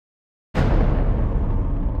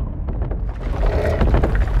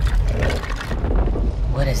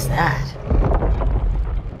that?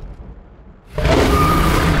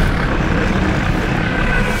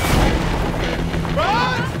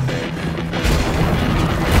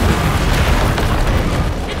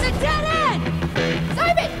 It's a dead end!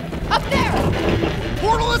 Simon! Up there!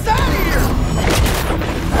 Portal is out of here!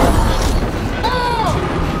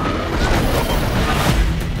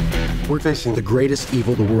 We're facing the greatest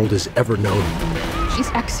evil the world has ever known. She's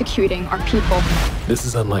executing our people. This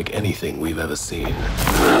is unlike anything we've ever seen.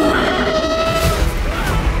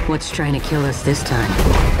 What's trying to kill us this time?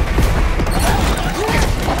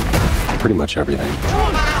 Pretty much everything.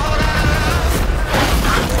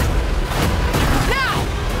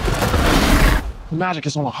 The magic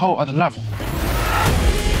is on a whole other level.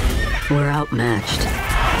 We're outmatched.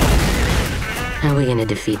 How are we gonna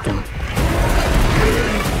defeat them?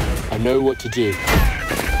 I know what to do.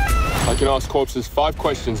 I can ask corpses 5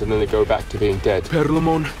 questions and then they go back to being dead.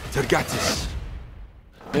 Perlamon tergatis.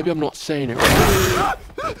 Maybe I'm not saying it right.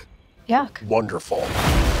 Yuck. Wonderful.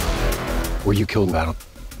 Were you killed in battle?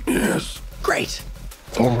 Yes. Great.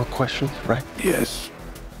 4 more questions, right? Yes.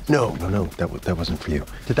 No, that wasn't for you.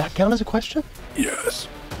 Did that count as a question? Yes.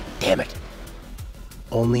 Damn it.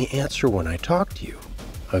 Only answer when I talk to you,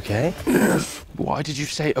 okay? Yes. Why did you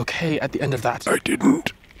say okay at the end of that? I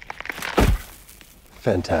didn't.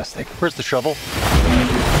 Fantastic. Where's the shovel?